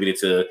contributed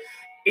to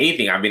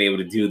anything I've been able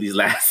to do these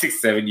last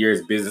 6-7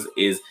 years. Business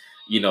is,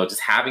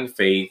 just having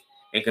faith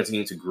and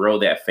continuing to grow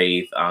that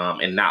faith,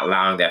 and not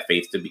allowing that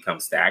faith to become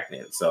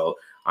stagnant. So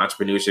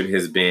entrepreneurship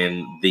has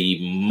been the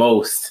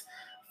most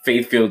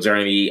faith-filled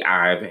journey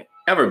I've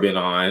ever been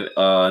on.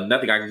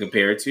 Nothing I can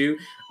compare it to,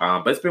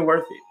 but it's been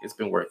worth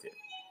it.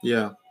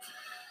 Yeah,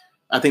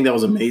 I think that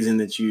was amazing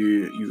that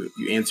you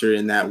answered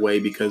in that way,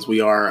 because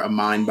we are a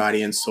mind,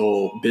 body, and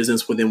soul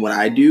business within what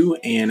I do,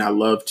 and I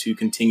love to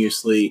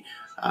continuously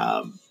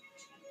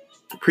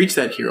preach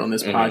that here on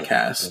this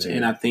podcast.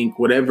 And I think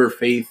whatever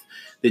faith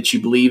that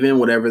you believe in,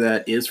 whatever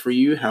that is for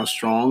you, how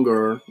strong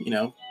or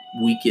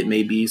weak it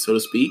may be, so to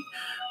speak,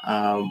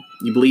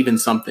 you believe in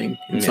something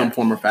in some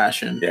form or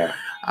fashion.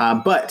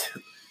 But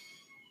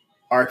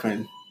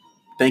Arkman,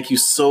 thank you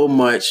so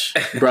much,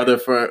 brother,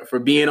 for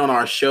being on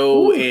our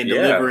show and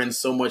delivering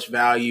so much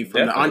value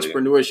from the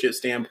entrepreneurship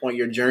standpoint,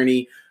 your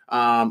journey.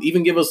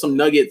 Even give us some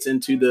nuggets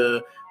into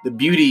the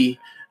beauty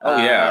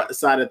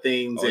side of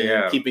things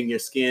and keeping your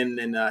skin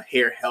and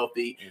hair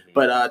healthy.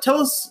 But tell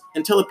us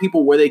and tell the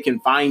people where they can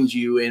find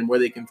you and where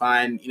they can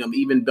find,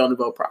 even Belle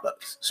Nouveau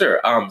products.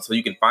 Sure. So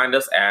you can find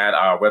us at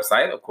our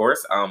website, of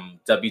course,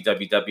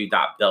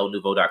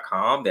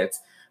 www.bellenouveau.com. That's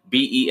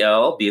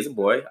BEL, B as in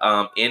boy,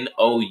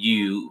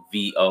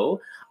 NOUVO.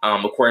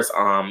 Of course,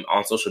 on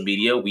social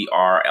media, we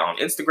are on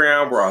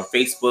Instagram, we're on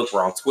Facebook,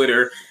 we're on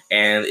Twitter,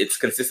 and it's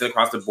consistent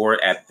across the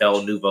board at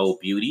Belle Nouveau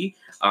Beauty.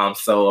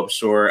 So I'm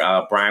sure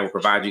Brian will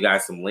provide you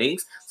guys some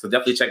links. So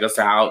definitely check us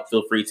out.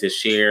 Feel free to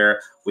share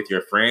with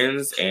your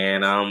friends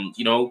and,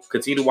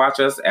 continue to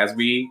watch us as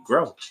we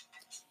grow.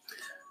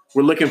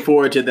 We're looking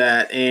forward to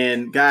that.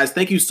 And guys,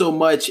 thank you so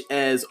much,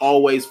 as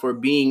always, for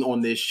being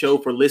on this show,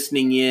 for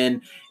listening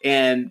in.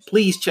 And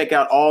please check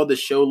out all the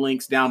show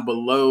links down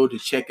below to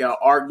check out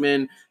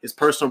Arkman, his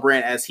personal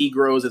brand, as he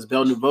grows, as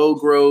Belle Nouveau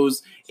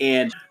grows.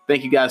 And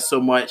thank you guys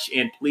so much.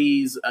 And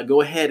please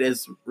go ahead,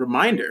 as a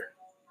reminder,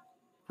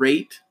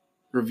 rate,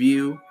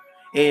 review,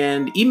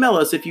 and email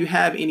us if you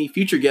have any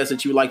future guests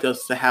that you would like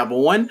us to have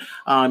on,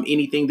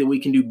 anything that we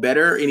can do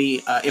better,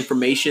 any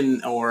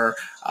information or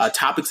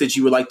topics that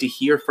you would like to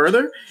hear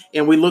further.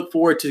 And we look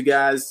forward to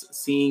guys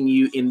seeing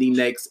you in the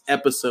next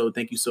episode.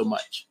 Thank you so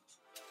much.